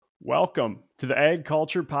Welcome to the Ag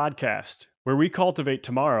Culture Podcast, where we cultivate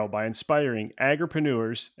tomorrow by inspiring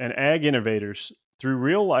agripreneurs and ag innovators through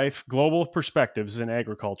real-life global perspectives in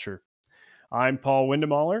agriculture. I'm Paul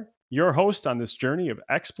Windemaller, your host on this journey of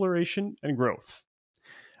exploration and growth.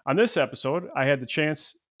 On this episode, I had the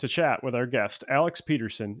chance to chat with our guest, Alex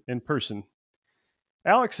Peterson, in person.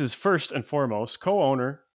 Alex is first and foremost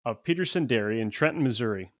co-owner of Peterson Dairy in Trenton,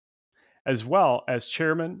 Missouri, as well as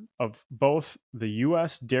chairman of both the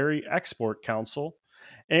U.S. Dairy Export Council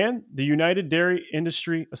and the United Dairy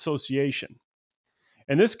Industry Association.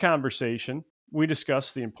 In this conversation, we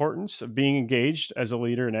discuss the importance of being engaged as a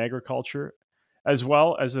leader in agriculture, as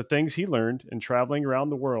well as the things he learned in traveling around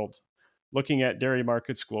the world, looking at dairy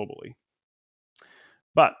markets globally.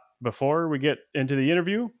 But before we get into the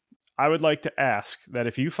interview, I would like to ask that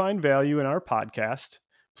if you find value in our podcast,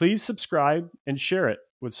 please subscribe and share it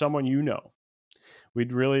with someone you know.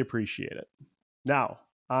 We'd really appreciate it. Now,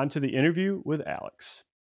 on to the interview with Alex.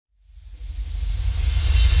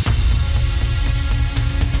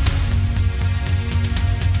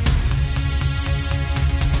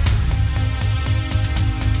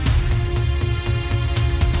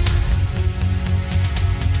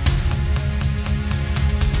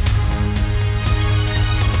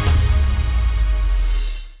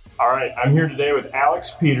 All right, I'm here today with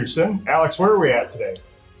Alex Peterson. Alex, where are we at today?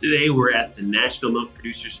 Today, we're at the National Milk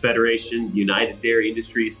Producers Federation, United Dairy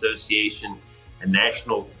Industry Association, and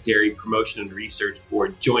National Dairy Promotion and Research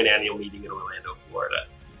Board joint annual meeting in Orlando, Florida.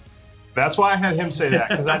 That's why I had him say that,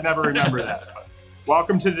 because I never remember that. But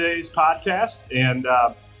welcome to today's podcast, and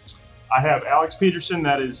I have Alex Peterson,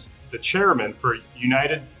 that is the chairman for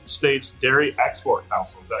United States Dairy Export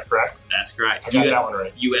Council. Is that correct? That's correct. I got that one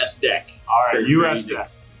right. USDEC. All right, USDEC.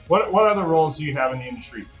 What other roles do you have in the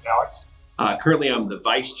industry, Alex? Currently, I'm the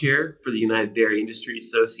vice chair for the United Dairy Industry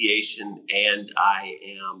Association, and I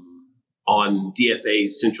am on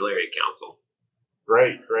DFA's Central Area Council.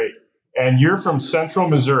 Great. And you're from Central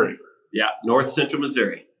Missouri. Yeah, North Central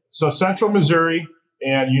Missouri. So Central Missouri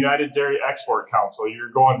and United Dairy Export Council, you're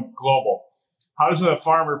going global. How does a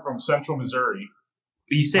farmer from Central Missouri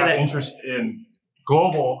have interest in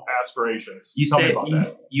global aspirations? You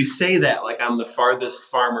say that like I'm the farthest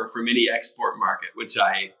farmer from any export market, which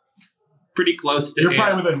I pretty close to. You're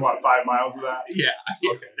probably within, 5 miles of that? Yeah.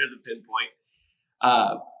 Okay. There's a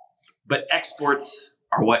pinpoint. But exports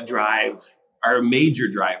are are a major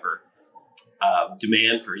driver of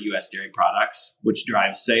demand for U.S. dairy products, which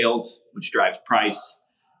drives sales, which drives price.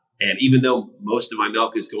 And even though most of my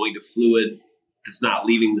milk is going to fluid that's not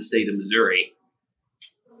leaving the state of Missouri,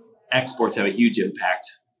 exports have a huge impact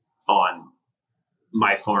on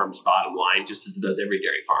my farm's bottom line, just as it does every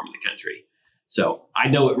dairy farm in the country. So I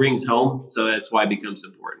know it rings home, so that's why it becomes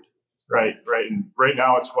important. Right. And right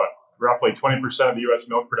now it's roughly 20% of the U.S.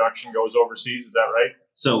 milk production goes overseas. Is that right?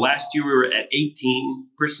 So last year we were at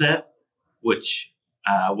 18%, which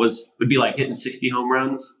would be like hitting 60 home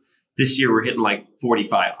runs. This year we're hitting like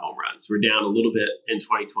 45 home runs. We're down a little bit in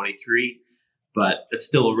 2023, but it's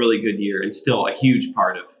still a really good year and still a huge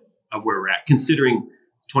part of where we're at. Considering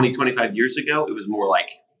 25 years ago, it was more like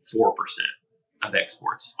 4% of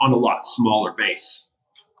exports on a lot smaller base.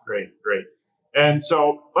 Great. And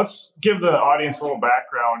so let's give the audience a little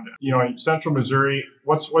background. In Central Missouri,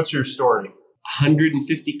 what's your story?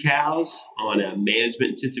 150 cows on a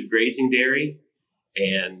management-intensive grazing dairy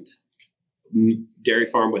and dairy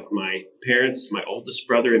farm with my parents, my oldest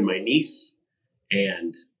brother, and my niece.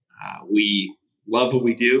 And we love what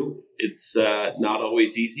we do. It's not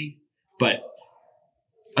always easy, but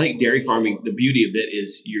I think dairy farming, the beauty of it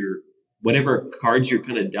is whatever cards you're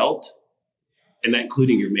kind of dealt, and that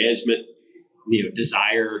including your management,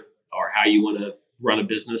 desire or how you want to run a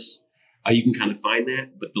business, you can kind of find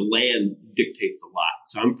that, but the land dictates a lot.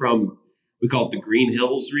 So I'm from, we call it the Green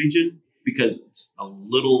Hills region because it's a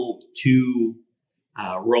little too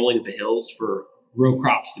rolling of the hills for row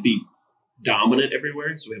crops to be dominant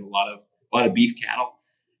everywhere. So we have a lot of beef cattle.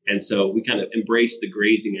 And so we kind of embrace the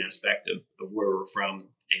grazing aspect of where we're from,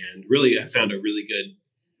 and really I found a really good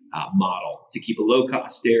model to keep a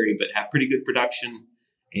low-cost dairy, but have pretty good production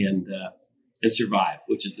and survive,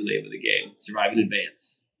 which is the name of the game. Survive in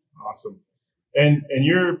advance. Awesome. And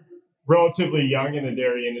you're relatively young in the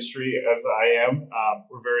dairy industry, as I am.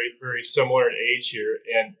 We're very, very similar in age here.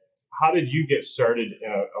 And how did you get started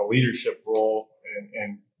in a leadership role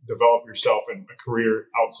and develop yourself in a career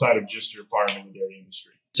outside of just your farm in the dairy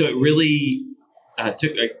industry? So it really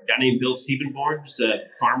took a guy named Bill Siebenborn, who's a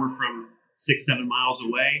farmer from 6-7 miles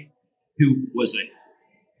away, who was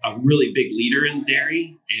a really big leader in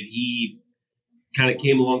dairy. And he kind of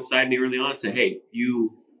came alongside me early on and said, hey,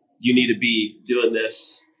 you need to be doing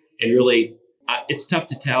this. And really, it's tough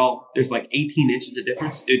to tell. There's like 18 inches of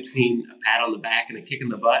difference between a pat on the back and a kick in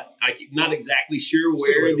the butt. I'm not exactly sure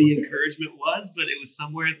where the encouragement was, but it was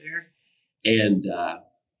somewhere there. And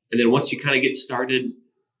then once you kind of get started,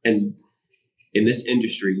 and in this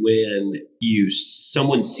industry, when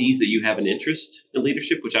someone sees that you have an interest in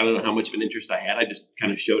leadership, which I don't know how much of an interest I had, I just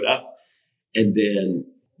kind of showed up, and then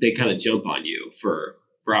they kind of jump on you for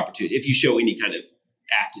opportunities if you show any kind of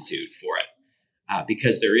aptitude for it.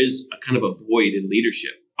 Because there is a kind of a void in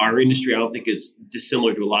leadership. Our industry, I don't think, is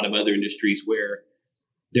dissimilar to a lot of other industries where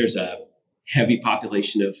there's a heavy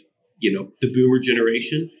population of, the boomer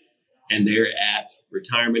generation, and they're at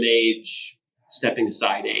retirement age, stepping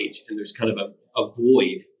aside age, and there's kind of a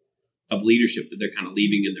void of leadership that they're kind of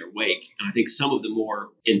leaving in their wake. And I think some of the more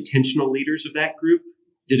intentional leaders of that group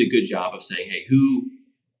did a good job of saying, hey,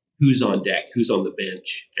 who's on deck, who's on the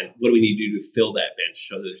bench, and what do we need to do to fill that bench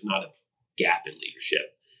so that there's not a gap in leadership.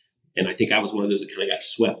 And I think I was one of those that kind of got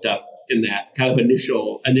swept up in that kind of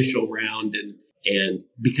initial round. And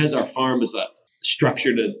because our farm is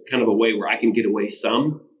structured a kind of a way where I can get away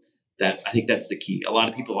some, that I think that's the key. A lot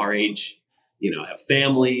of people our age, have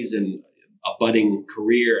families and a budding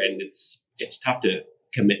career, and it's tough to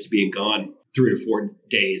commit to being gone 3 or 4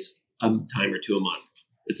 days, a time or two a month.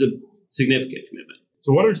 It's a significant commitment.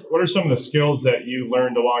 So what are some of the skills that you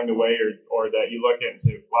learned along the way or that you look at and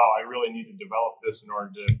say, wow, I really need to develop this in order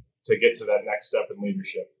to get to that next step in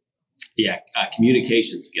leadership? Yeah,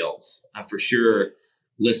 communication skills, for sure.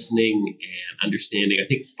 Listening and understanding. I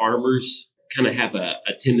think farmers kind of have a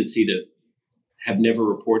tendency to have never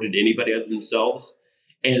reported to anybody other than themselves.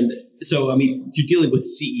 And so, you're dealing with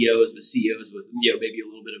CEOs with maybe a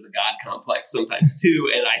little bit of a God complex sometimes too.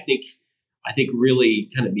 And I think really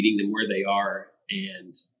kind of meeting them where they are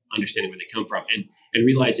and understanding where they come from, and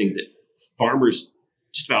realizing that farmers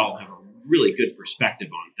just about all have a really good perspective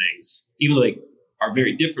on things, even though they are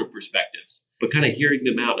very different perspectives, but kind of hearing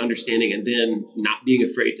them out, understanding, and then not being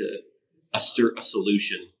afraid to assert a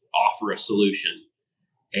solution, offer a solution,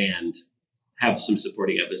 and have some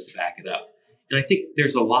supporting evidence to back it up. And I think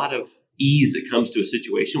there's a lot of ease that comes to a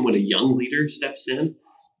situation when a young leader steps in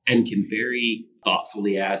and can very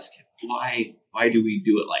thoughtfully ask, why do we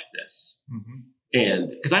do it like this? Mm-hmm. And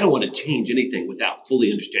because I don't want to change anything without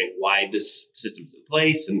fully understanding why this system's in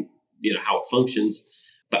place and how it functions.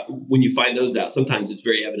 But when you find those out, sometimes it's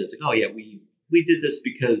very evident. It's like, oh yeah, we did this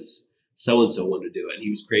because so and so wanted to do it, and he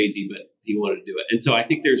was crazy, but he wanted to do it. And so I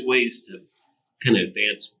think there's ways to kind of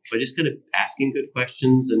advance by just kind of asking good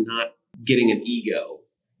questions and not getting an ego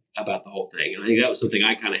about the whole thing. And I think that was something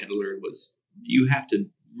I kind of had to learn, was you have to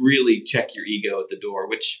really check your ego at the door,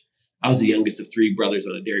 which I was the youngest of 3 brothers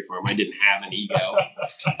on a dairy farm. I didn't have an ego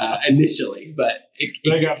initially, but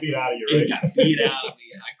it got beat out of you, right? It got beat out of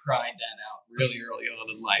me. I cried that out really early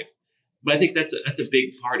on in life. But I think that's a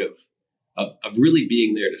big part of really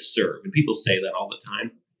being there to serve. And people say that all the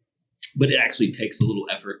time, but it actually takes a little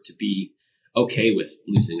effort to be okay with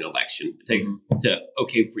losing an election. It takes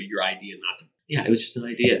okay for your idea not to. Yeah, it was just an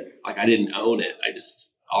idea. Like, I didn't own it. I just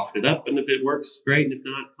offered it up, and if it works, great, and if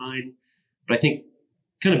not, fine. But I think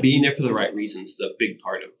kind of being there for the right reasons is a big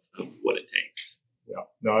part of what it takes. Yeah,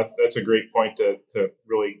 no, that's a great point to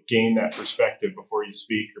really gain that perspective before you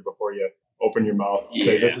speak or before you open your mouth and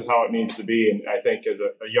say, this is how it needs to be. And I think as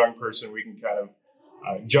a young person, we can kind of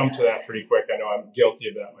jump to that pretty quick. I know I'm guilty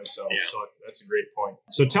of that myself. Yeah. So that's a great point.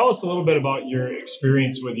 So tell us a little bit about your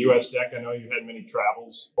experience with US DEC. I know you had many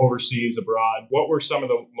travels overseas, abroad. What were some of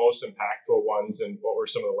the most impactful ones, and what were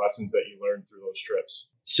some of the lessons that you learned through those trips?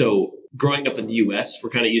 So growing up in the US, we're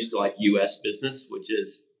kind of used to like US business, which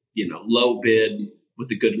is, low bid with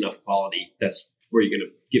a good enough quality. That's where you're going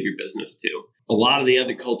to give your business to. A lot of the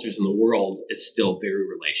other cultures in the world is still very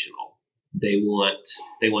relational. They want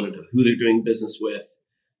to know who they're doing business with.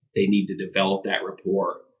 They need to develop that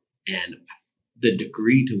rapport. And the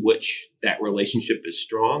degree to which that relationship is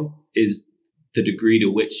strong is the degree to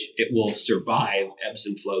which it will survive ebbs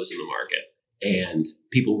and flows in the market. And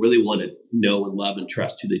people really want to know and love and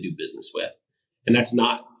trust who they do business with. And that's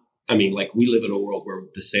not, we live in a world where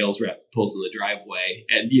the sales rep pulls in the driveway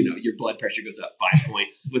and, your blood pressure goes up 5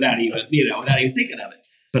 points without even thinking of it.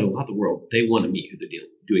 But a lot of the world, they want to meet who they're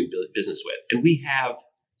doing business with. And we have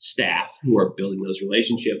staff who are building those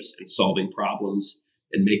relationships and solving problems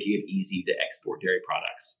and making it easy to export dairy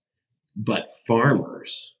products. But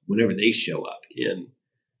farmers, whenever they show up in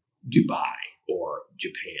Dubai or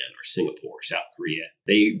Japan or Singapore or South Korea,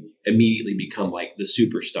 they immediately become like the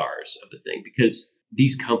superstars of the thing, because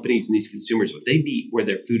these companies and these consumers, what they meet where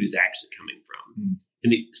their food is actually coming from.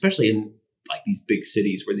 And especially in like these big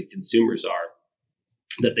cities where the consumers are,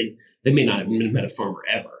 that they may not have met a farmer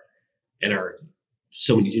ever. and are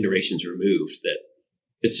so many generations removed that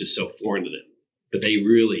it's just so foreign to them. But they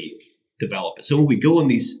really develop it. So when we go on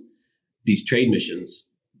these trade missions,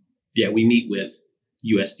 we meet with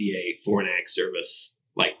USDA, Foreign Ag Service,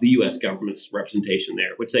 like the U.S. government's representation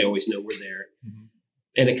there, which they always know we're there. Mm-hmm.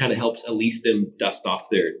 And it kind of helps at least them dust off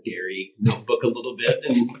their dairy notebook a little bit.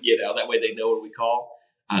 And, that way they know when we call.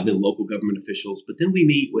 Then local government officials. But then we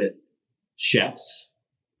meet with chefs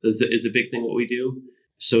is a big thing what we do.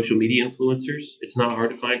 Social media influencers. It's not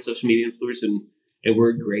hard to find social media influencers, and we're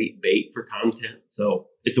a great bait for content. So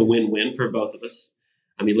it's a win-win for both of us.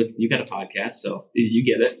 I mean, look, you got a podcast, so you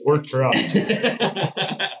get it. Worked for us.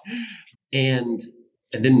 and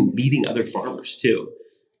then meeting other farmers too,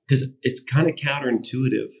 because it's kind of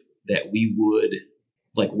counterintuitive that we would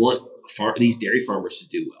want these dairy farmers to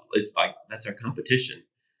do well. It's like that's our competition.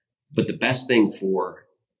 But the best thing for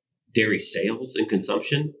dairy sales and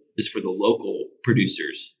consumption is for the local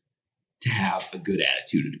producers to have a good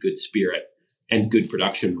attitude and a good spirit and good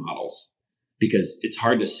production models, because it's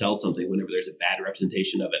hard to sell something whenever there's a bad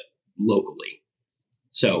representation of it locally.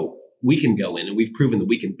 So we can go in, and we've proven that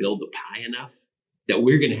we can build the pie enough that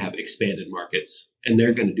we're going to have expanded markets, and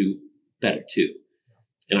they're going to do better too.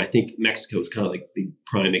 And I think Mexico is kind of like the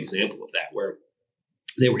prime example of that, where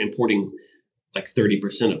they were importing like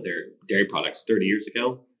 30% of their dairy products 30 years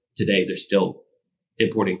ago. Today, they're still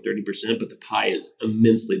importing 30%, but the pie is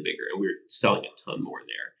immensely bigger, and we're selling a ton more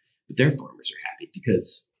there. But their farmers are happy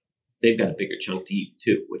because they've got a bigger chunk to eat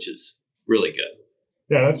too, which is really good.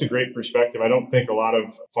 Yeah, that's a great perspective. I don't think a lot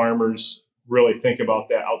of farmers really think about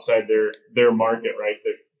that outside their market, right?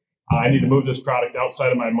 I need to move this product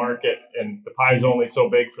outside of my market, and the pie is only so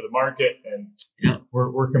big for the market, and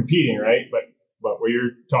we're competing, right? But what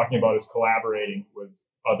you're talking about is collaborating with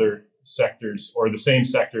other sectors or the same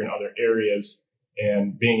sector in other areas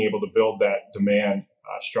and being able to build that demand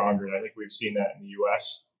stronger. And I think we've seen that in the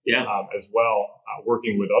U.S. As well,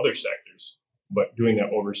 working with other sectors, but doing that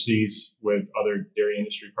overseas with other dairy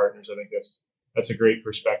industry partners. I think that's a great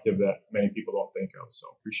perspective that many people don't think of. So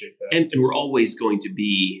appreciate that. And we're always going to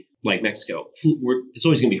be like Mexico. It's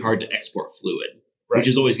always going to be hard to export fluid, right, which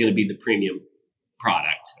is always going to be the premium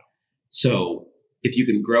product. So if you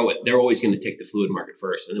can grow it, they're always going to take the fluid market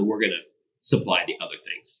first, and then we're going to supply the other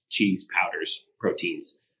things: cheese, powders,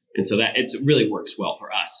 proteins. And so that it really works well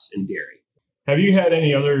for us in dairy. Have you had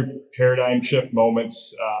any other paradigm shift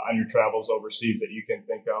moments on your travels overseas that you can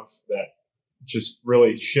think of that just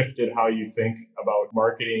really shifted how you think about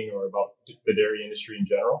marketing or about the dairy industry in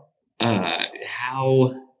general?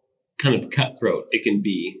 How kind of cutthroat it can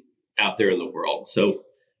be out there in the world. So,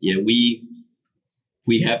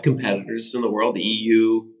 we have competitors in the world, the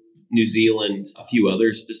EU, New Zealand, a few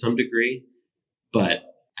others to some degree, but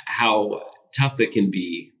how tough it can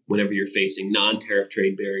be whenever you're facing non-tariff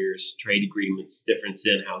trade barriers, trade agreements, difference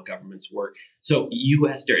in how governments work. So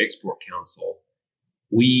U.S. Dairy Export Council,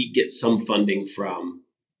 we get some funding from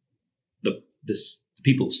the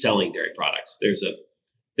people selling dairy products. There's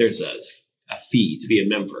a fee to be a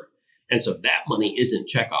member. And so that money isn't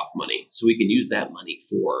checkoff money. So we can use that money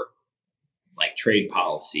for like trade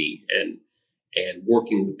policy and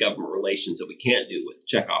working with government relations that we can't do with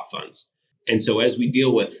checkoff funds. And so as we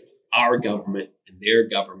deal with our government and their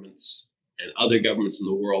governments and other governments in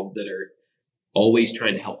the world that are always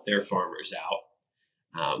trying to help their farmers out,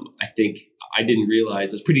 I think I didn't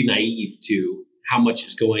realize, I was pretty naive to how much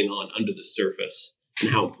is going on under the surface and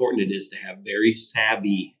how important it is to have very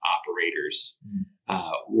savvy operators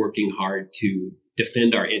working hard to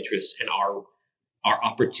defend our interests and our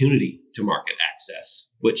opportunity to market access,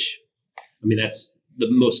 which, I mean, that's the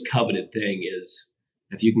most coveted thing is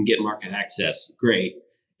if you can get market access, great.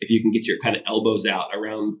 If you can get your kind of elbows out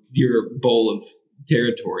around your bowl of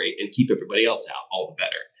territory and keep everybody else out, all the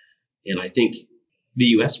better. And I think the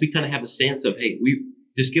U.S., we kind of have a stance of, hey, we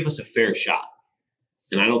just give us a fair shot.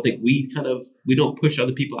 And I don't think we don't push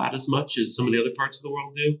other people out as much as some of the other parts of the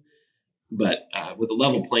world do. But with a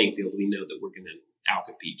level playing field, we know that we're going to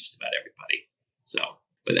outcompete just about everybody. So,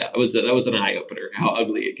 but that was an eye opener how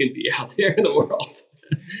ugly it can be out there in the world.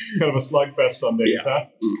 Kind of a slugfest some days, huh?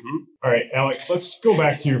 Mm-hmm. All right, Alex, let's go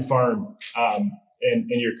back to your farm and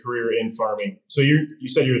your career in farming. So you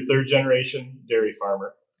said you're a third generation dairy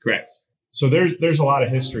farmer. Correct. So there's a lot of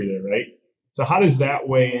history there, right? So how does that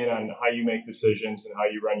weigh in on how you make decisions and how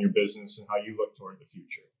you run your business and how you look toward the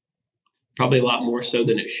future? Probably a lot more so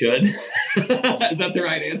than it should. Is that the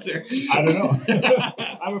right answer? I don't know.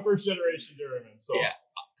 I'm a first generation dairyman. So yeah.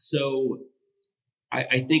 So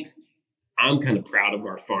I think I'm kind of proud of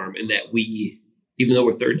our farm in that we, even though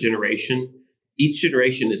we're third generation, each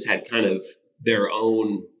generation has had kind of their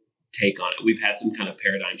own take on it. We've had some kind of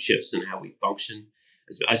paradigm shifts in how we function.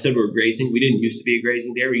 As I said, we were grazing. We didn't used to be a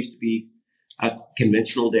grazing dairy. We used to be a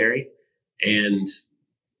conventional dairy. And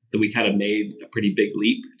we kind of made a pretty big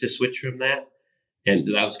leap to switch from that. And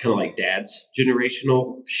that was kind of like Dad's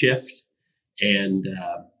generational shift. And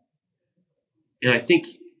I think,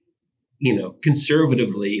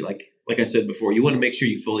 conservatively, like I said before, you want to make sure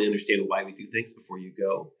you fully understand why we do things before you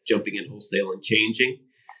go jumping in wholesale and changing.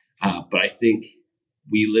 But I think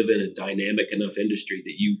we live in a dynamic enough industry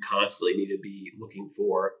that you constantly need to be looking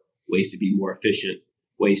for ways to be more efficient,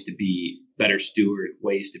 ways to be better steward,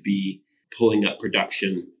 ways to be pulling up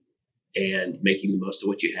production and making the most of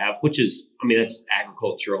what you have, which is, that's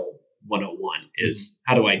agricultural 101 is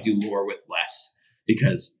how do I do more with less?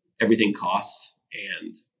 Because everything costs.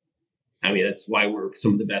 And that's why we're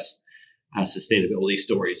some of the best sustainability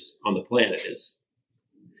stories on the planet is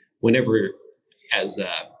whenever, as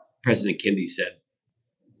President Kennedy said,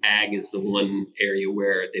 ag is the one area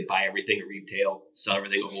where they buy everything at retail, sell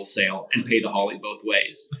everything at wholesale, and pay the hauling both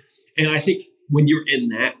ways. And I think when you're in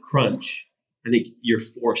that crunch, I think you're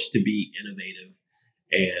forced to be innovative.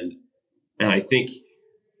 And I think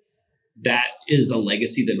that is a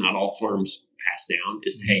legacy that not all farms pass down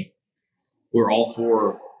is, hey, we're all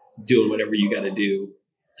for doing whatever you got to do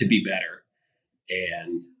to be better.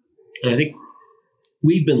 And I think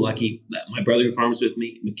we've been lucky that my brother who farms with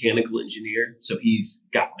me, mechanical engineer. So he's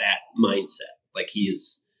got that mindset. Like he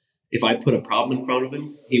is, if I put a problem in front of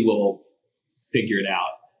him, he will figure it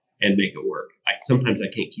out and make it work. Sometimes I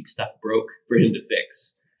can't keep stuff broke for him to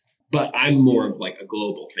fix, but I'm more of like a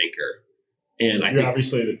global thinker. And You're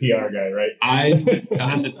obviously the PR guy, right?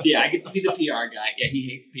 I get to be the PR guy. Yeah, he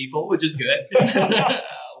hates people, which is good.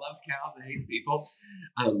 Loves cows and hates people.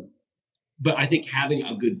 But I think having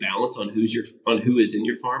a good balance on who is in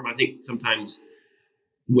your farm. I think sometimes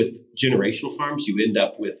with generational farms, you end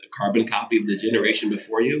up with a carbon copy of the generation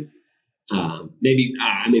before you. Maybe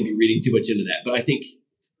I may be reading too much into that, but I think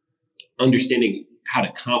understanding how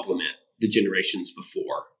to complement the generations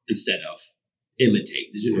before instead of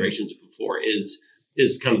imitate the generations before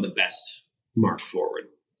is kind of the best mark forward.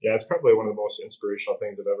 Yeah, it's probably one of the most inspirational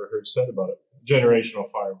things I've ever heard said about it.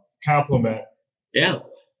 Generational farm. Complement. Yeah.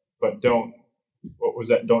 But don't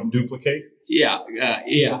duplicate? Yeah. I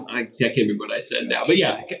can't remember what I said now. But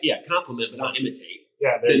yeah, complement, but not imitate.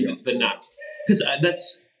 Yeah, there you go. But not. Because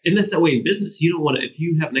that's that way in business. You don't want to, if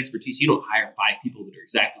you have an expertise, you don't hire 5 people that are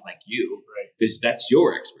exactly like you. Right. Because that's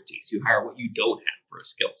your expertise. You hire what you don't have for a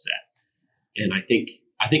skill set. And I think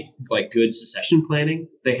like good succession planning,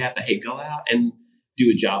 they have to, hey, go out and do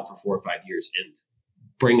a job for 4 or 5 years and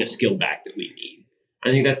bring a skill back that we need. I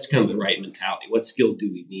think that's kind of the right mentality. What skill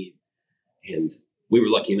do we need? And we were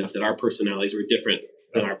lucky enough that our personalities were different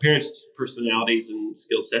than our parents' personalities and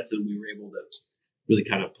skill sets, and we were able to really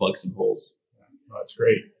kind of plug some holes. Oh, that's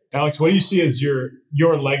great. Alex, what do you see as your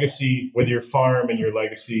legacy with your farm and your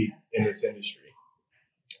legacy in this industry?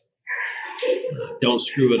 Don't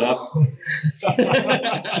screw it up.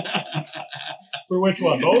 For which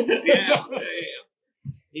one? Both?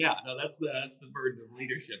 Yeah. No, that's the burden of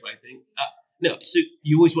leadership, I think. No, so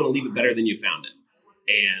you always want to leave it better than you found it.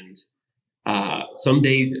 And some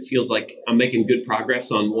days it feels like I'm making good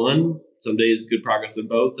progress on one. Some days good progress on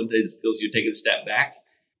both. Some days it feels you're taking a step back.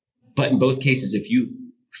 But in both cases, if you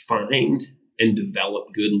find and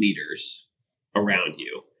develop good leaders around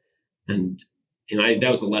you, and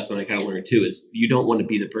that was a lesson I kind of learned too, is you don't want to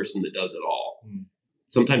be the person that does it all.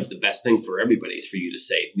 Sometimes the best thing for everybody is for you to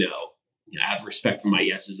say no. I have respect for my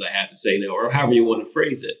yeses. I have to say no, or however you want to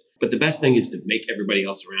phrase it. But the best thing is to make everybody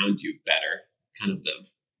else around you better. Kind of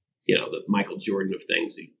the Michael Jordan of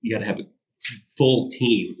things. You got to have a full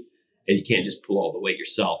team, and you can't just pull all the weight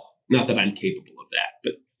yourself. Not that I'm capable of that,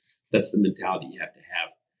 but that's the mentality you have to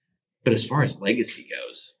have. But as far as legacy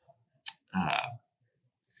goes,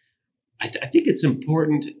 I think it's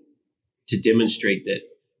important to demonstrate that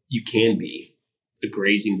you can be a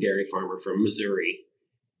grazing dairy farmer from Missouri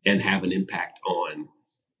and have an impact on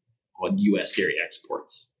U.S. dairy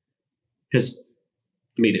exports. Because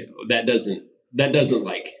that doesn't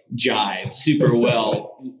like jive super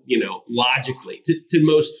well, logically to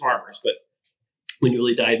most farmers. But when you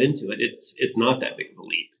really dive into it, it's not that big of a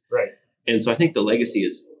leap. Right. And so I think the legacy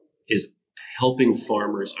is helping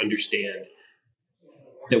farmers understand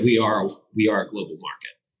that we are a global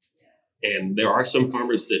market. And there are some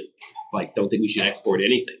farmers that don't think we should export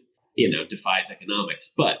anything, defies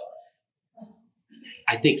economics. But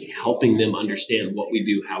I think helping them understand what we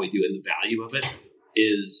do, how we do, and the value of it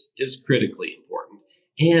is critically important.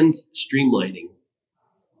 And streamlining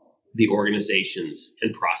the organizations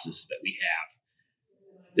and process that we have.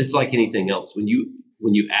 It's like anything else. When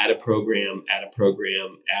when you add a program, add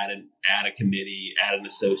a committee, add an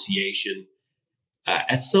association,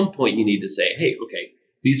 at some point you need to say, hey, okay,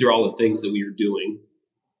 these are all the things that we are doing.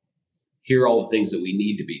 Here are all the things that we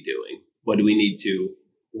need to be doing. What do we need to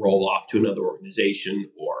roll off to another organization,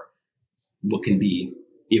 or what can be,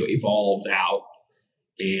 evolved out?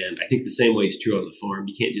 And I think the same way is true on the farm.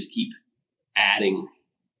 You can't just keep adding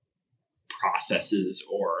processes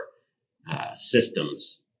or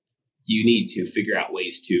systems. You need to figure out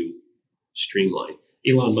ways to streamline.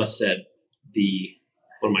 Elon Musk said,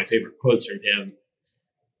 one of my favorite quotes from him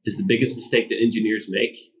is, the biggest mistake that engineers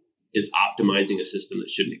make is optimizing a system that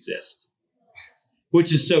shouldn't exist.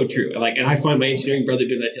 Which is so true. And I find my engineering brother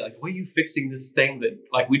doing that too. Why are you fixing this thing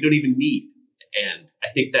that we don't even need? And I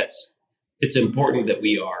think it's important that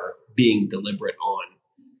we are being deliberate on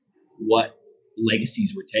what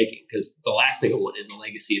legacies we're taking, because the last thing I want is a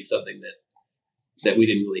legacy of something that we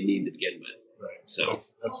didn't really need to begin with. Right. So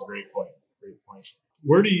that's a great point. Great point.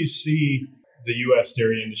 Where do you see the U.S.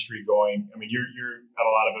 dairy industry going? I mean, you're at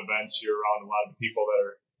a lot of events. You're around a lot of the people that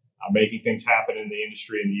are making things happen in the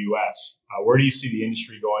industry in the U.S. Where do you see the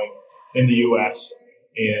industry going in the U.S.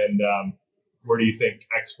 and where do you think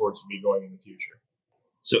exports will be going in the future?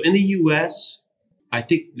 So in the U.S., I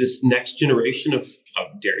think this next generation of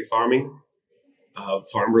dairy farming,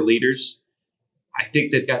 farmer leaders, I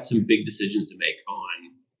think they've got some big decisions to make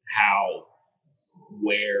on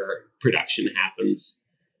where production happens.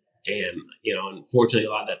 And, unfortunately,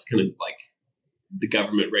 a lot of that's kind of the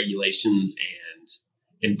government regulations and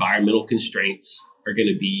environmental constraints are going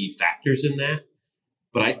to be factors in that.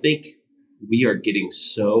 But I think we are getting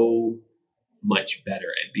so much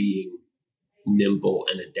better at being nimble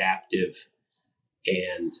and adaptive.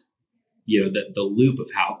 And, the loop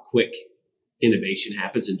of how quick innovation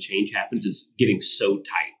happens and change happens is getting so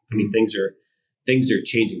tight. I mean, things are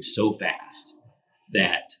changing so fast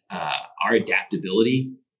that our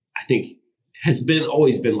adaptability, I think, has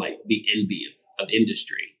always been the envy of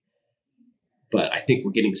industry. But I think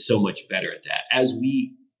we're getting so much better at that as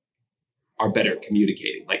we are better at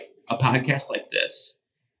communicating. Like a podcast like this,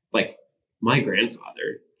 my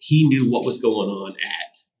grandfather, he knew what was going on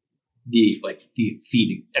at the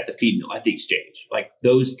feed mill, at the exchange.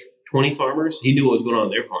 Those 20 farmers, he knew what was going on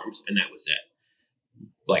their farms, and that was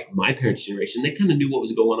it. My parents' generation, they kind of knew what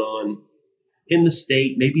was going on in the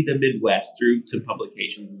state, maybe the Midwest, through some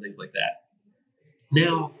publications and things like that.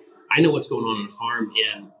 Now, I know what's going on a farm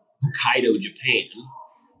in Hokkaido, Japan,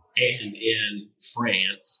 and in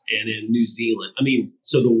France, and in New Zealand. I mean,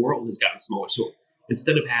 so the world has gotten smaller. So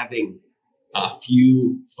instead of having a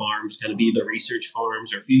few farms kind of be the research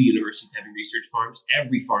farms, or a few universities having research farms,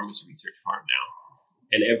 every farm is a research farm now.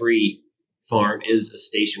 And every farm is a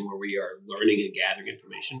station where we are learning and gathering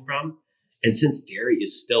information from. And since dairy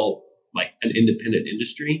is still an independent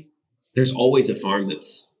industry, there's always a farm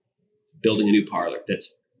that's building a new parlor,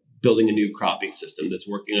 that's building a new cropping system, that's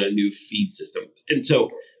working on a new feed system. And so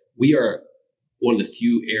we are one of the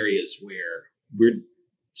few areas where we're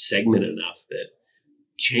segmented enough that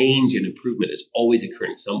change and improvement is always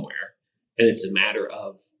occurring somewhere. And it's a matter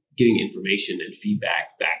of getting information and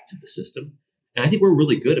feedback back to the system. And I think we're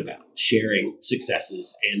really good about sharing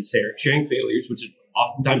successes and sharing failures, which is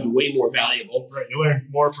oftentimes way more valuable. Right. You learn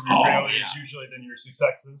more from your failures usually than your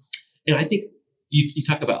successes. And I think you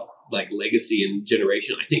talk about legacy and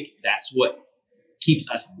generation. I think that's what keeps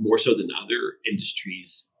us more so than other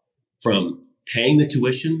industries from paying the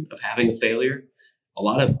tuition of having a failure. A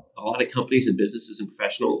lot of companies and businesses and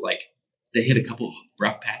professionals, they hit a couple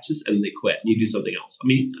rough patches and they quit and you do something else. I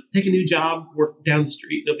mean, take a new job, work down the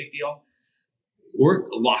street, no big deal. We're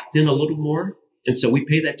locked in a little more. And so we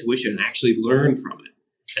pay that tuition and actually learn from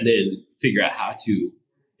it and then figure out how to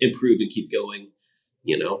improve and keep going.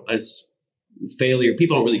 As failure,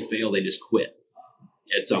 people don't really fail, they just quit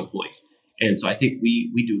at some point. And so I think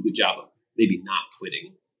we do a good job of maybe not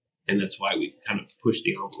quitting. And that's why we've kind of pushed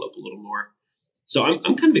the envelope a little more. So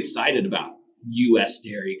I'm kind of excited about U.S.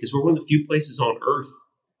 dairy because we're one of the few places on earth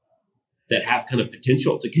that have kind of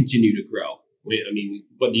potential to continue to grow. I mean,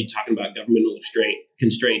 whether you're talking about governmental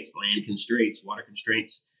constraints, land constraints, water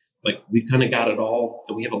constraints, we've kind of got it all,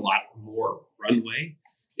 and we have a lot more runway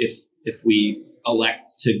if we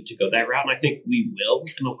elect to go that route. And I think we will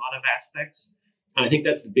in a lot of aspects. And I think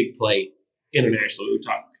that's the big play internationally. We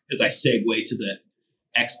talk, as I segue to the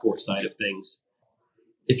export side of things.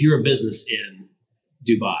 If you're a business in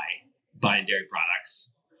Dubai buying dairy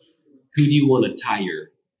products, who do you want to tie your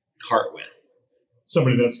cart with?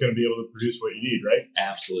 Somebody that's going to be able to produce what you need, right?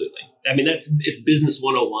 Absolutely. I mean, it's business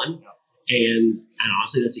 101. Yeah. And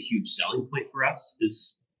honestly, that's a huge selling point for us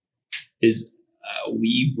is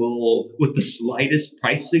we will, with the slightest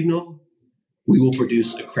price signal, we will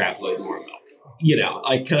produce a crap load more milk,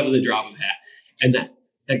 like kind of the drop of a hat. And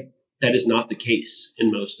that is not the case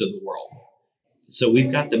in most of the world. So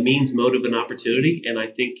we've got the means, motive, and opportunity. And I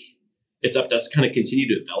think it's up to us to kind of continue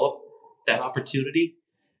to develop that opportunity.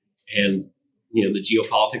 And, the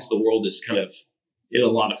geopolitics of the world is kind of in a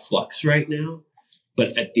lot of flux right now.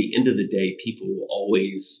 But at the end of the day, people will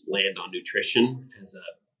always land on nutrition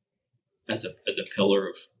as a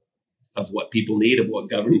pillar of what people need, of what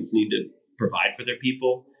governments need to provide for their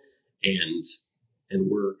people. And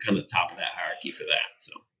we're kind of top of that hierarchy for that.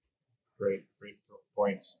 So great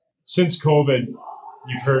points. Since COVID,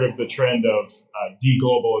 you've heard of the trend of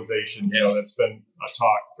deglobalization. That's been a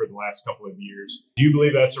talk for the last couple of years. Do you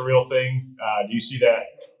believe that's a real thing? Do you see that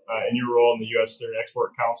in your role in the U.S. Dairy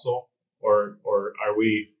Export Council, or are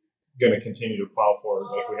we going to continue to plow forward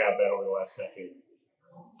like we have been over the last decade?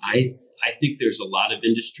 I think there's a lot of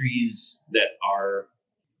industries that are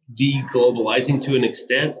deglobalizing to an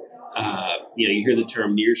extent. You hear the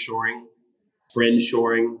term nearshoring,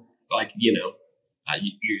 friendshoring,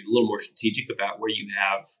 you're a little more strategic about where you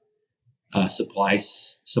have supply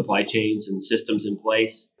chains and systems in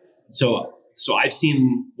place. So I've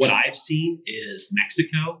seen is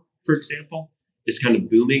Mexico, for example, is kind of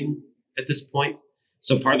booming at this point.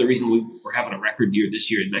 So part of the reason we're having a record year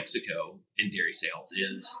this year in Mexico in dairy sales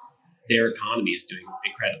is their economy is doing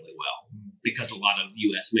incredibly well because a lot of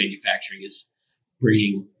U.S. manufacturing is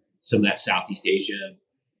bringing some of that Southeast Asia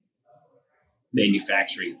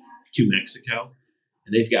manufacturing to Mexico.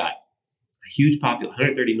 And they've got a huge population,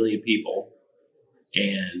 130 million people,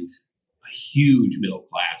 and a huge middle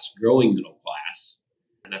class, growing middle class.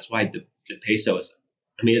 And that's why the peso is,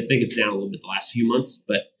 I think it's down a little bit the last few months,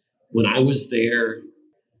 but when I was there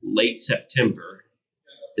late September,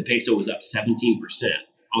 the peso was up 17%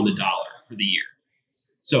 on the dollar for the year.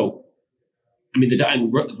 So,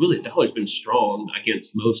 the dollar's been strong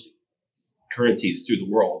against most currencies through the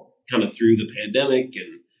world, kind of through the pandemic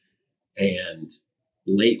and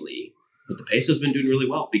lately, but the peso's been doing really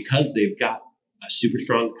well because they've got a super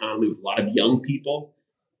strong economy with a lot of young people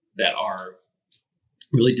that are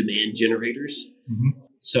really demand generators. Mm-hmm.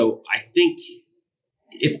 So I think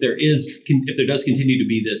if there does continue to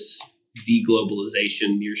be this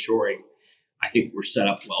deglobalization, nearshoring, I think we're set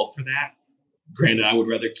up well for that. Granted, I would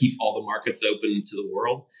rather keep all the markets open to the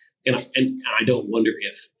world. And I don't wonder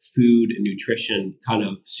if food and nutrition kind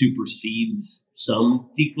of supersedes some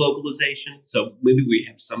deglobalization. So maybe we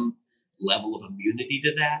have some level of immunity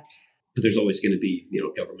to that, but there's always going to be,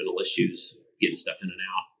 governmental issues getting stuff in and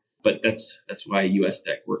out. But that's why US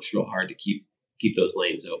DEC works real hard to keep those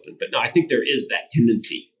lanes open. But no, I think there is that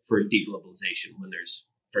tendency for deglobalization when there's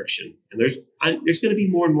friction, and there's going to be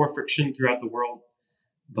more and more friction throughout the world.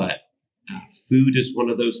 But food is one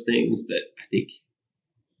of those things that I think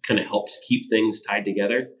kind of helps keep things tied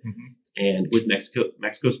together. Mm-hmm. And with Mexico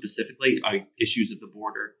specifically, issues at the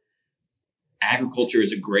border, agriculture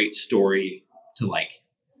is a great story to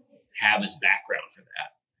have as background for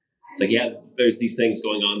that. It's there's these things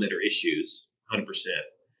going on that are issues, 100%,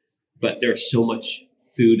 but there's so much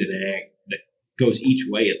food and ag that goes each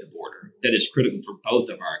way at the border that is critical for both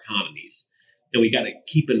of our economies. And we got to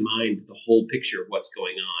keep in mind the whole picture of what's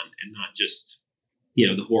going on and not just,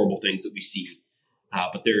 the horrible things that we see.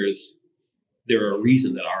 But there are a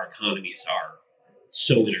reason that our economies are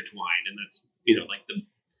so intertwined. And that's,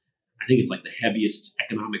 I think it's like the heaviest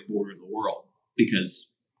economic border in the world because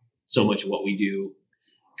so much of what we do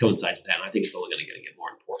coincides with that. And I think it's only going to get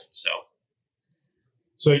more important.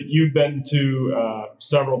 So you've been to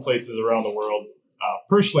several places around the world.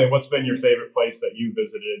 Personally, what's been your favorite place that you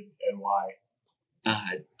visited and why?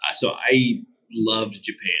 So I loved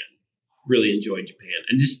Japan, really enjoyed Japan,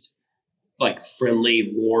 and just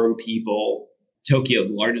friendly, warm people. Tokyo,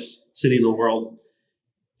 the largest city in the world,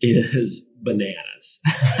 is bananas.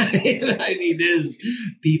 There's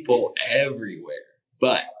people everywhere,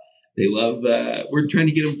 but they love, we're trying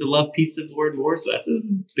to get them to love pizza more and more. So that's a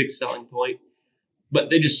big selling point, but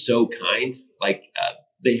they're just so kind.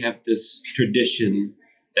 They have this tradition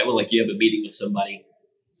that when you have a meeting with somebody,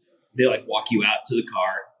 they walk you out to the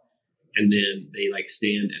car and then they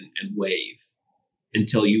stand and wave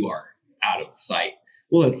until you are out of sight.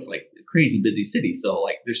 Well, it's a crazy busy city. So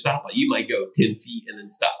their stoplight, you might go 10 feet and then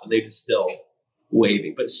stop and they're just still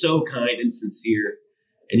waving, but so kind and sincere.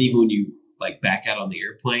 And even when you back out on the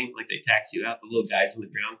airplane, they taxi you out, the little guys on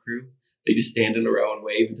the ground crew, they just stand in a row and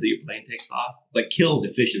wave until your plane takes off. Kills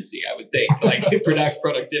efficiency, I would think,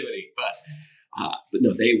 productivity. But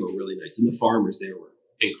no, they were really nice. And the farmers there were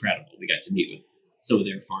incredible. We got to meet with some of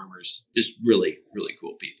their farmers, just really, really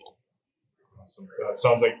cool people. Awesome. That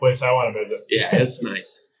sounds like a place I want to visit. Yeah, it's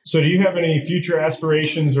nice. So do you have any future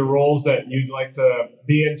aspirations or roles that you'd like to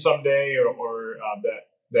be in someday or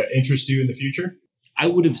that interest you in the future? I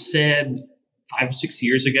would have said 5 or 6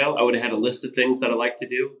 years ago, I would have had a list of things that I like to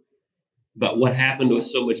do. But what happened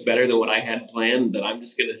was so much better than what I had planned that I'm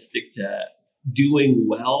just going to stick to doing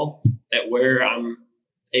well at where I'm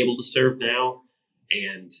able to serve now.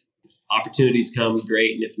 And if opportunities come,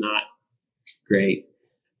 great. And if not, great.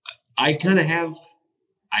 I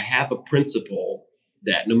have a principle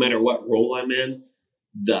that no matter what role I'm in,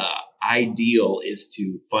 the ideal is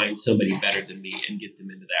to find somebody better than me and get them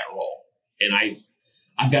into that role. And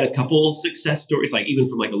I've got a couple success stories, like even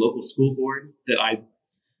from like a local school board that I,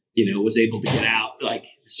 was able to get out, like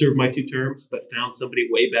serve my 2 terms, but found somebody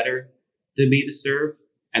way better than me to serve.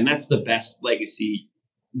 And that's the best legacy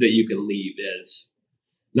that you can leave is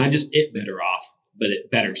not just it better off, but it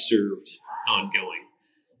better served ongoing.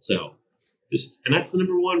 So and that's the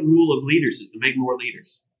number one rule of leaders is to make more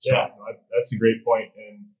leaders. So, yeah, that's a great point,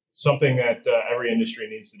 and something that every industry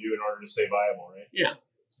needs to do in order to stay viable, right? Yeah,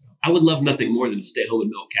 I would love nothing more than to stay home and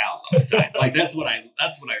milk cows all the time. Like that's what I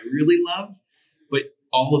really love. But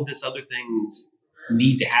all of this other things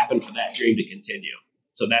need to happen for that dream to continue.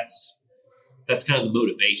 So that's kind of the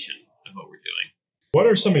motivation of what we're doing. What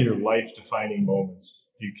are some of your life-defining moments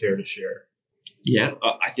you care to share? Yeah,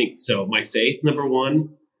 I think so. My faith, number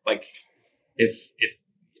one, like.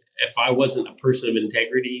 If I wasn't a person of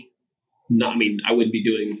integrity, I wouldn't be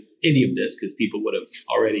doing any of this because people would have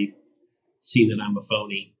already seen that I'm a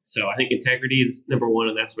phony. So I think integrity is number one,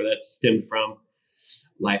 and that's where that's stemmed from.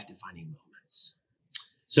 Life-defining moments.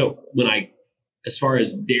 So as far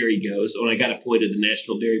as dairy goes, when I got appointed to the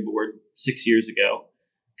National Dairy Board 6 years ago,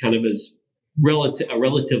 kind of as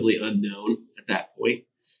relatively unknown at that point,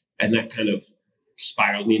 and that kind of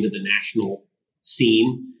spiraled me into the national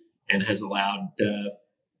scene. And has allowed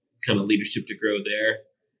kind of leadership to grow there.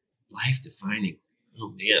 Life defining.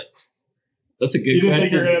 Oh man, that's a good question. You didn't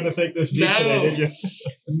think you were going to have to think this deep today, did you?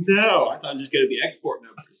 No, I thought it was just going to be export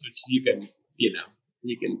numbers, which you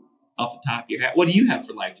can off the top of your head. What do you have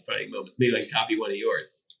for life defining moments? Maybe I can copy one of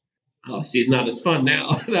yours. Oh, see, it's not as fun now.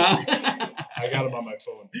 I got them on my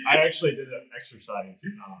phone. I actually did an exercise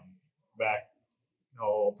back,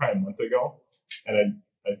 probably a month ago, and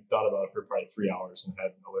I thought about it for probably 3 hours and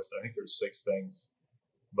had a list. I think there were 6 things.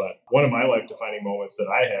 But one of my life-defining moments that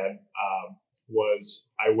I had was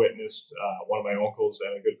I witnessed one of my uncles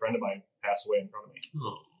and a good friend of mine pass away in front of me.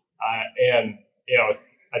 Oh. And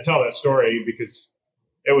I tell that story because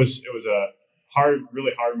it was a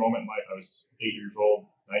really hard moment in life. I was 9 years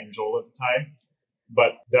old at the time.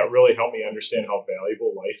 But that really helped me understand how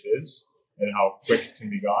valuable life is and how quick it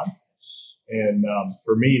can be gone. And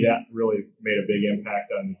for me, that really made a big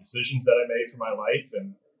impact on the decisions that I made for my life.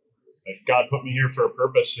 And like God put me here for a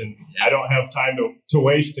purpose, and I don't have time to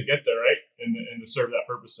waste to get there, right? And to serve that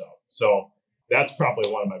purpose out. So that's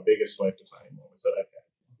probably one of my biggest life-defining moments that I've had.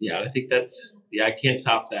 Yeah, I think I can't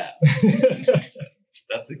top that.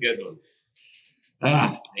 That's a good one.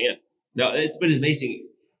 Man. No, it's been amazing.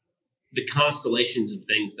 The constellations of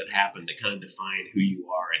things that happen that kind of define who you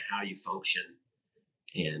are and how you function.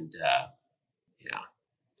 And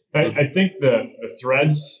I think the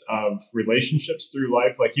threads of relationships through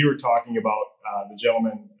life, like you were talking about the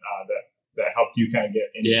gentleman that helped you kind of get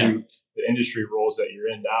into the industry roles that you're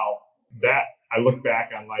in now, that I look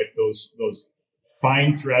back on life, those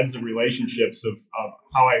fine threads of relationships of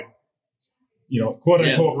how I, quote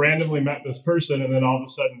unquote, randomly met this person. And then all of a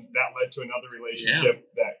sudden that led to another relationship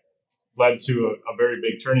that led to a very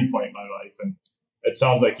big turning point in my life. And it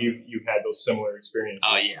sounds like you've had those similar experiences.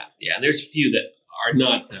 Oh yeah. Yeah. And there's a few that are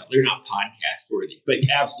not, they're not podcast worthy, but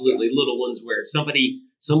absolutely little ones where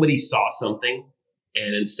somebody saw something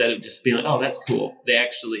and instead of just being like, oh, that's cool, they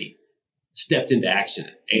actually stepped into action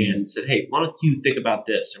and said, hey, why don't you think about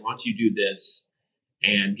this? Or why don't you do this?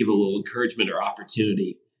 And give a little encouragement or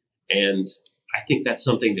opportunity. And I think that's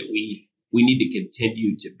something that we need to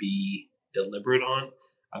continue to be deliberate on.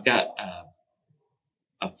 I've got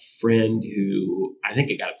a friend who, I think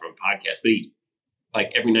I got it from a podcast, but he,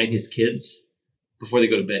 like every night his kids, before they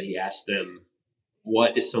go to bed, he asks them,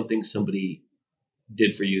 what is something somebody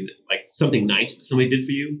did for you, like something nice that somebody did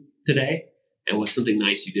for you today? And what's something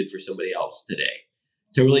nice you did for somebody else today?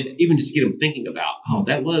 To really even just get them thinking about, oh,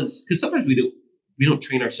 that was, because sometimes we don't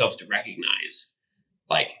train ourselves to recognize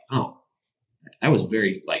like, oh, that was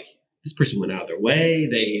very, like, this person went out of their way.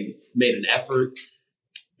 They made an effort.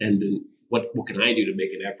 And then what can I do to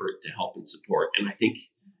make an effort to help and support? And I think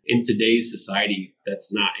in today's society,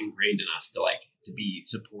 that's not ingrained in us to be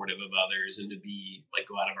supportive of others and to be like,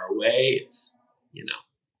 go out of our way. It's,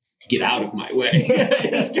 get out of my way.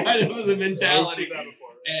 It's kind of the mentality.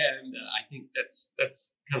 And I think that's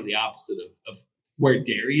kind of the opposite of where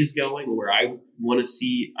dairy is going, where I want to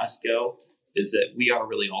see us go, is that we are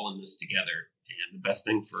really all in this together. And the best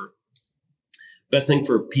thing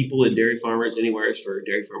for people and dairy farmers anywhere is for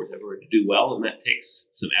dairy farmers everywhere to do well. And that takes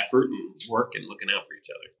some effort and work and looking out for each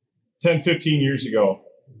other. 10, 15 years ago,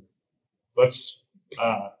 let's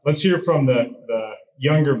hear from the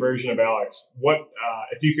younger version of Alex. What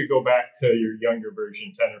if you could go back to your younger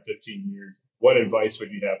version 10 or 15 years, what advice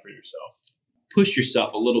would you have for yourself? Push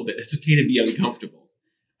yourself a little bit. It's okay to be uncomfortable.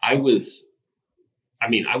 I was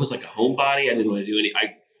like a homebody. I didn't want to do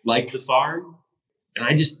I liked the farm, and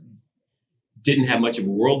I just didn't have much of a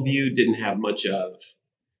worldview, didn't have much of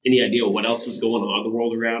any idea what else was going on in the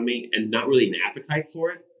world around me, and not really an appetite for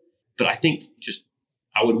it. But I think just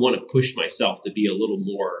I would want to push myself to be a little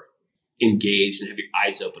more engaged and have your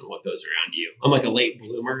eyes open to what goes around you. I'm like a late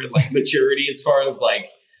bloomer, like maturity as far as like,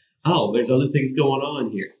 oh, there's other things going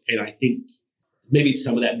on here. And I think maybe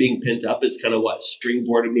some of that being pent up is kind of what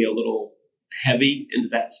springboarded me a little heavy into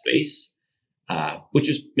that space, which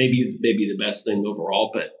is maybe the best thing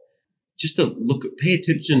overall. But just to pay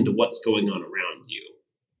attention to what's going on around you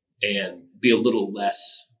and be a little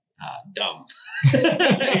less dumb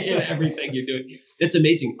in everything you're doing. It's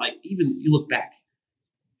amazing. Like, even you look back,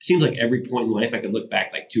 it seems like every point in life I could look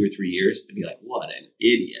back like 2 or 3 years and be like, what an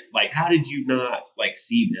idiot. Like, how did you not like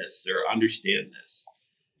see this or understand this?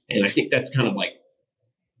 And I think that's kind of like,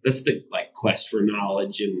 that's the like quest for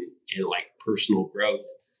knowledge and like personal growth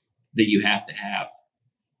that you have to have.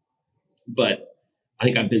 But I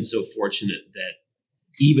think I've been so fortunate that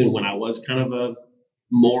even when I was kind of a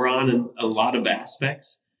moron in a lot of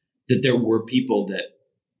aspects, that there were people that,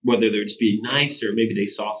 whether they're just being nice or maybe they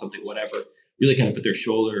saw something, whatever, really kind of put their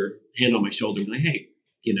hand on my shoulder and be like, hey,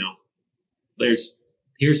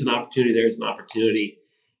 here's an opportunity, there's an opportunity.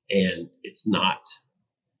 And it's not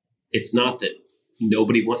that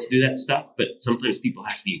nobody wants to do that stuff, but sometimes people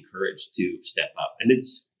have to be encouraged to step up. And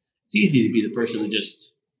it's easy to be the person that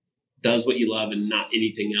just does what you love and not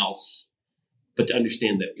anything else, but to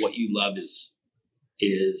understand that what you love is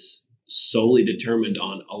solely determined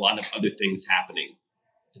on a lot of other things happening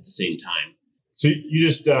at the same time. So you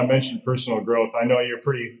just mentioned personal growth. I know you're a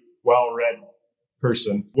pretty well-read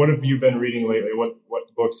person. What have you been reading lately? What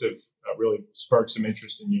books have really sparked some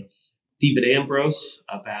interest in you? David Ambrose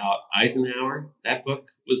about Eisenhower. That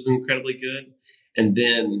book was incredibly good. And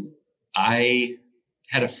then I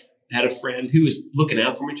had a friend who was looking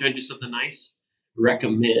out for me, trying to do something nice,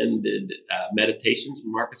 recommended Meditations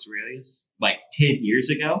from Marcus Aurelius like 10 years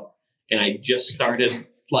ago. And I just started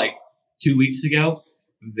like 2 weeks ago.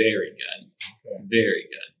 Very good. Okay. Very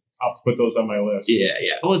good. I'll have to put those on my list. Yeah.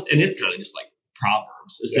 Well, and it's kind of just like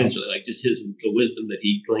Proverbs, essentially, like just the wisdom that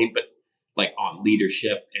he gleaned, but like on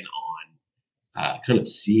leadership and on kind of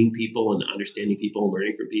seeing people and understanding people and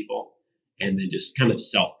learning from people, and then just kind of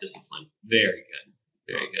self-discipline. Very good.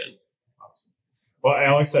 Very good. Awesome. Well,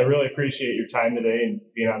 Alex, I really appreciate your time today and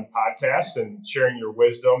being on the podcast and sharing your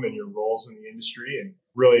wisdom and your roles in the industry, and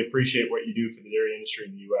really appreciate what you do for the dairy industry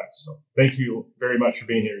in the U.S. So thank you very much for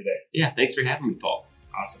being here today. Yeah, thanks for having me, Paul.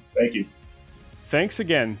 Awesome. Thank you. Thanks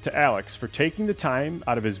again to Alex for taking the time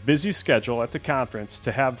out of his busy schedule at the conference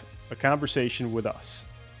to have a conversation with us.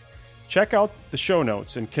 Check out the show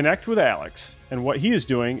notes and connect with Alex and what he is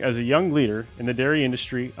doing as a young leader in the dairy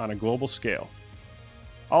industry on a global scale.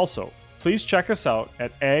 Also, please check us out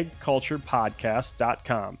at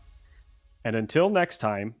agculturepodcast.com. And until next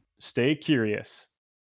time, stay curious.